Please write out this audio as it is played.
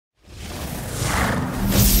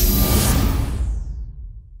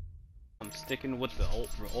I'm sticking with the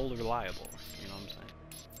old reliable. You know what I'm saying?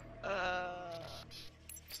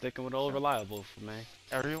 Sticking with old reliable for me.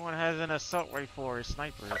 Everyone has an assault rifle or a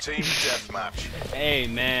sniper. Team deathmatch. Hey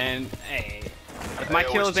man, hey. If my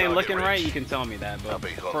kills ain't looking right, you can tell me that. But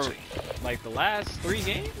for like the last 3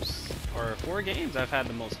 games or 4 games, I've had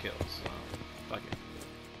the most kills. So fuck it.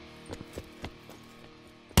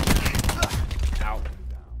 Ow.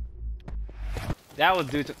 That was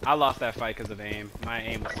due to I lost that fight because of aim. My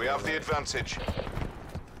aim was. We have the advantage.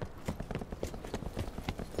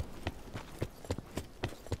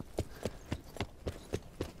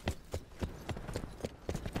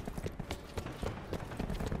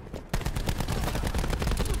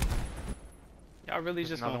 Y'all really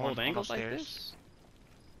just gonna hold angles like this?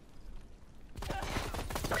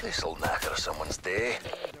 This'll knacker someone's day.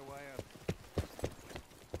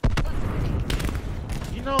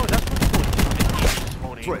 You know, that's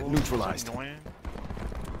what threat neutralized. I'm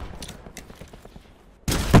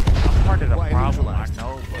part of the problem, I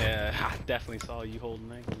know, but Yeah, I definitely saw you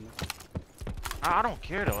holding angles. I don't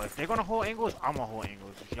care though. If they're gonna hold angles, I'm gonna hold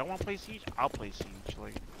angles. If y'all wanna play Siege, I'll play Siege.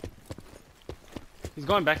 Like, he's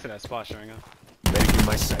going back to that spot, Sharingan. Making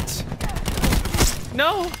my sights.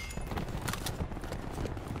 No!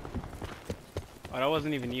 Oh, that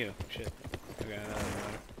wasn't even you. Shit. Okay, that doesn't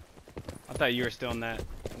matter. I thought you were still in that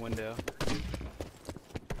window.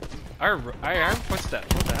 I heard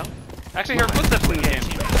footsteps. What the hell? I actually heard footsteps in the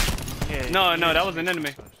game. No, that was an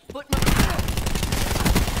enemy.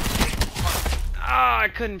 Ah, I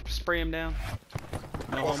couldn't spray him down.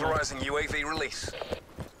 No Authorizing UAV release.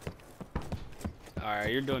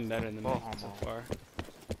 Alright, you're doing better than me so far.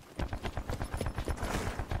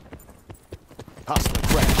 Hostile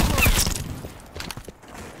crash.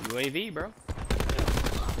 UAV, bro.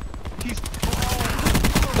 He's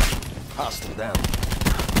hostile down.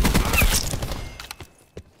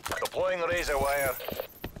 Deploying razor wire.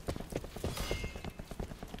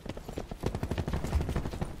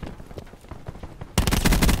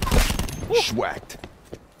 Schwacked.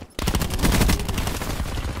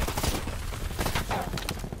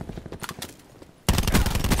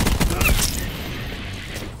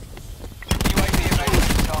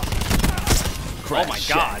 Oh my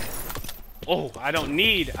god. Oh, I don't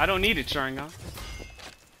need it, Sharingan.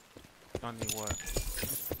 don't need what?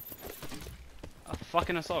 A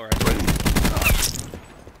fucking assault rifle.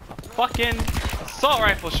 A fucking assault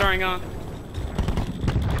rifle, Sharingan.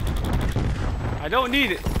 I don't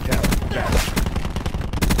need it.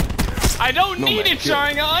 I don't need it,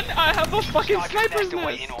 Sharingan. I have a fucking sniper's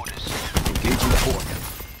nest. Engaging the fork.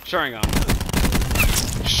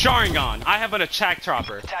 Sharingan, I have an attack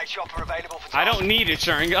chopper. I don't need it,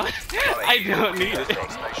 Sharingan. I don't need it.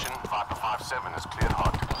 Station 557 is cleared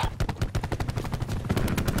hot.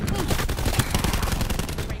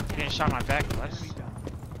 Getting shot my back, Les.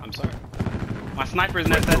 I'm sorry. My sniper's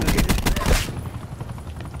nest hasn't.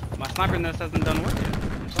 My sniper's nest hasn't done work yet.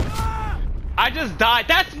 I'm sorry. I just died.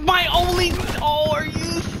 That's my only. Oh, are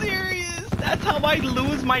you serious? That's how I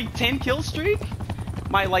lose my 10 kill streak?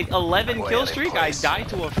 My like 11 kill streak? I died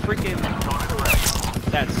to a freaking.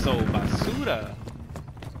 That's so basura.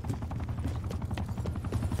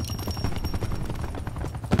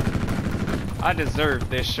 I deserve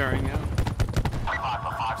this, Sharingan. Like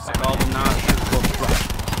all the nonsense.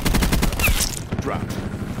 Drop.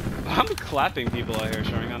 I'm clapping people out here,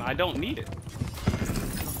 Sharingan. I don't need it.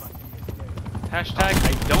 Hashtag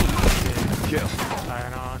I don't need it. Kill. I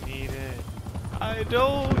don't need it. I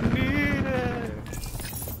don't need it.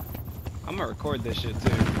 I'm gonna record this shit too.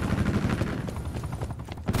 Good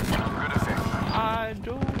effect. I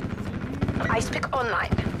don't need it. Icepick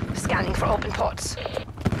online. Scanning for open ports.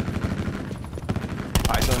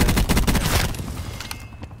 Eyes on it.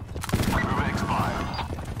 Mover expired.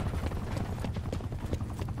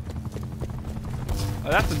 Oh,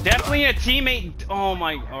 that's definitely a teammate. Oh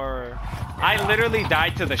my, or I literally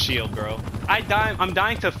died to the shield, bro. I'm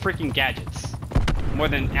dying to freaking gadgets more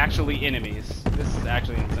than actually enemies. This is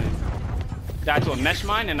actually insane. Died to a mesh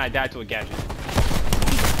mine and I died to a gadget.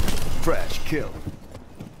 Fresh kill.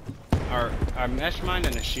 Or a mesh mine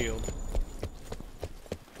and a shield.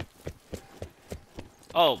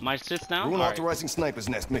 Oh, my shit's down? Rune Alright. authorizing sniper's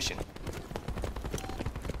nest mission.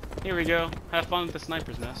 Here we go. Have fun with the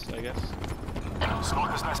sniper's nest, I guess.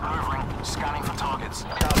 Sniper's nest maneuvering. Scanning for targets.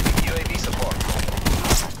 UAV support.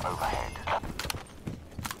 Overhead.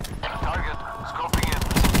 Target. Scoping in.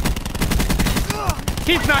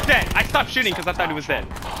 He's not dead! I stopped shooting because I thought he was dead.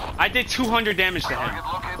 I did 200 damage to him. Target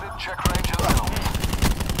located. Check range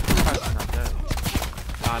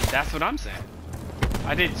and That's what I'm saying.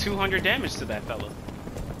 I did 200 damage to that fella.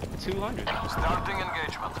 200. starting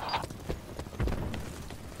engagement.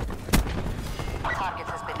 Target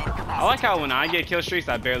has been incapacitated. I like how when I get kill streaks,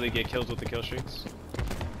 I barely get kills with the kill streaks.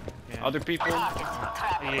 Yeah. Other people,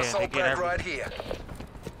 Yeah, they Assault get pad everything. right here.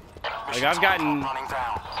 like I've gotten Running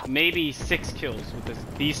down. maybe 6 kills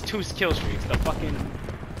with these 2 kill streaks. The fucking,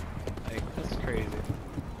 like, that's crazy.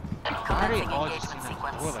 Why are they all just in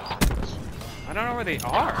that door like this? I don't know where they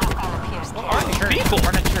are. Appears What are these Church. people?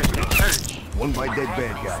 Run a church. Get church. One by dead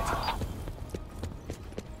bad guy.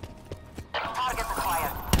 Target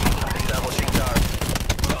acquired. Establishing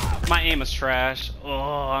target. My aim is trash.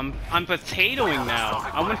 Oh, I'm potatoing now.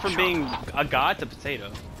 I went from being a god to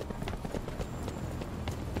potato.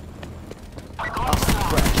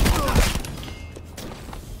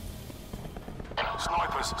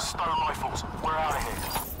 Snipers, stone rifles. We're out of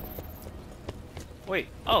here. Wait,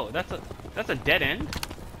 oh, that's a dead end?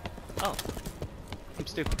 Oh. I'm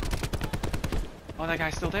stupid. Oh, that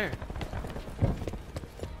guy's still there.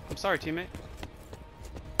 I'm sorry, teammate.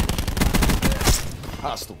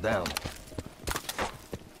 Hostile down.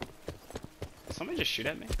 Did somebody just shoot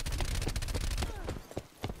at me?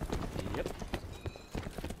 Yep.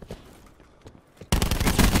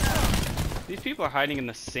 These people are hiding in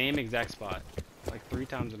the same exact spot, like 3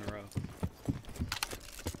 times in a row.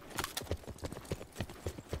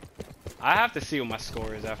 I have to see what my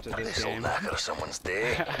score is after this This will game. knock out someone's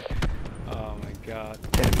day. Oh my god.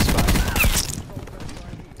 Enemy spotted.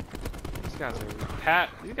 These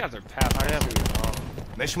guys are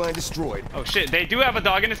path. Mesh mine destroyed. Oh shit, they do have a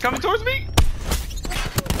dog and it's coming towards me!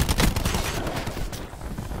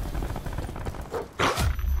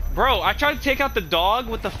 Bro, I tried to take out the dog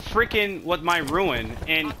with my ruin,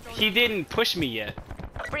 and he didn't push me yet.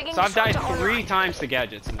 Bringing So I've died soldier 3 online. times to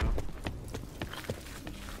gadgets now.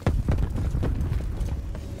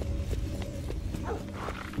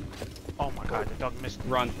 Oh my god, the dog missed.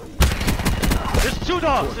 Run. There's 2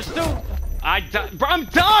 dogs. There's 2. Bro, I'm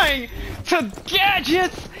dying to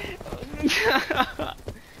gadgets!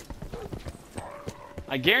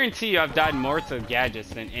 I guarantee you I've died more to gadgets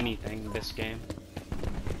than anything this game.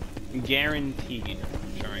 Guaranteed.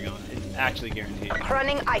 Showing on. It's actually guaranteed.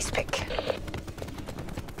 Running ice pick.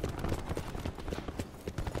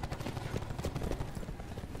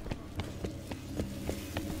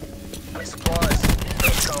 Supplies.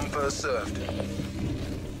 First come, first served.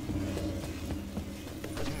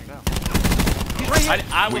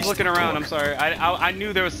 I was looking around, I'm sorry. I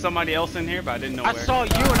knew there was somebody else in here, but I didn't know I where. saw you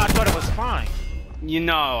and I thought it was fine. You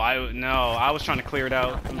know, I was trying to clear it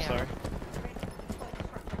out. I'm sorry.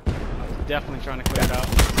 I was definitely trying to clear it out.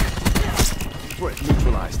 Threat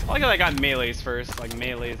neutralized. I like how I got melees first. Like,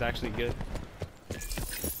 melee is actually good.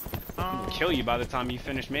 Kill you by the time you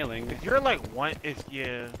finish meleeing. If you're like one, if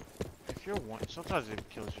you're one, sometimes it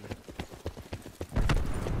kills you.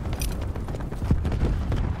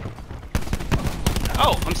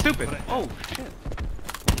 Oh, I'm stupid. Oh, shit.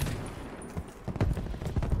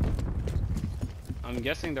 I'm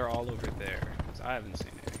guessing they're all over there, because I haven't seen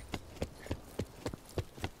any.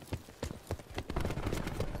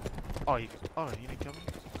 Oh, you didn't kill me?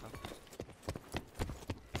 Okay.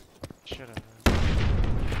 Should've.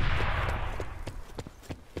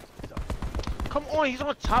 Come on, he's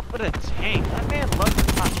on top of the tank. That man loves the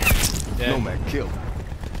top tank. Dead. Nomad killed.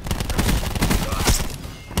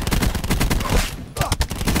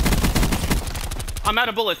 I'm out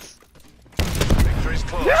of bullets. Victory's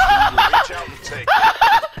close. Reach out and take.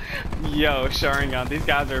 Yo, Sharingan, these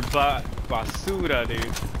guys are basura, dude.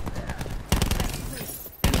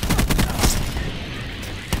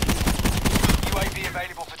 UAV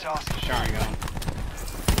available for tasking. Sharingan.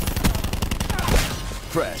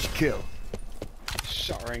 Crash kill.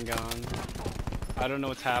 Sharingan. I don't know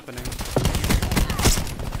what's happening.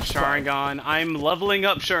 Sharingan. I'm leveling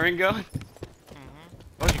up Sharingan.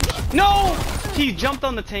 No! He jumped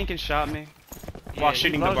on the tank and shot me while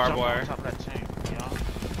shooting the barbed wire. On top of that tank, you know?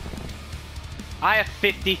 I have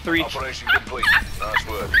 53. Operation complete. Nice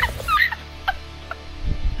work.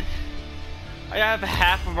 I have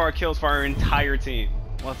half of our kills for our entire team.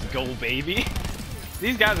 Let's go, baby.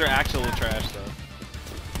 These guys are actual trash, though.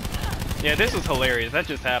 Yeah, this was hilarious. That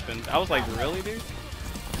just happened. I was like, really, dude?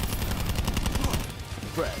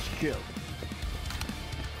 Crash kill.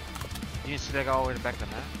 You didn't see that guy all the way to the back of the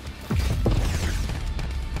map?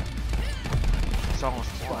 It's almost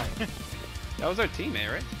fine. That was our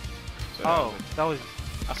teammate, right? So Oh, that was.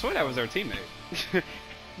 I swear that was our teammate.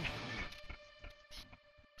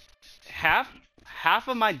 half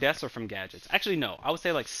of my deaths are from gadgets. Actually, no. I would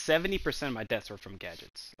say like 70% of my deaths are from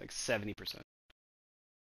gadgets. Like 70%.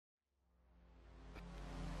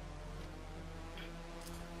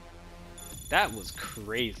 That was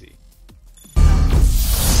crazy.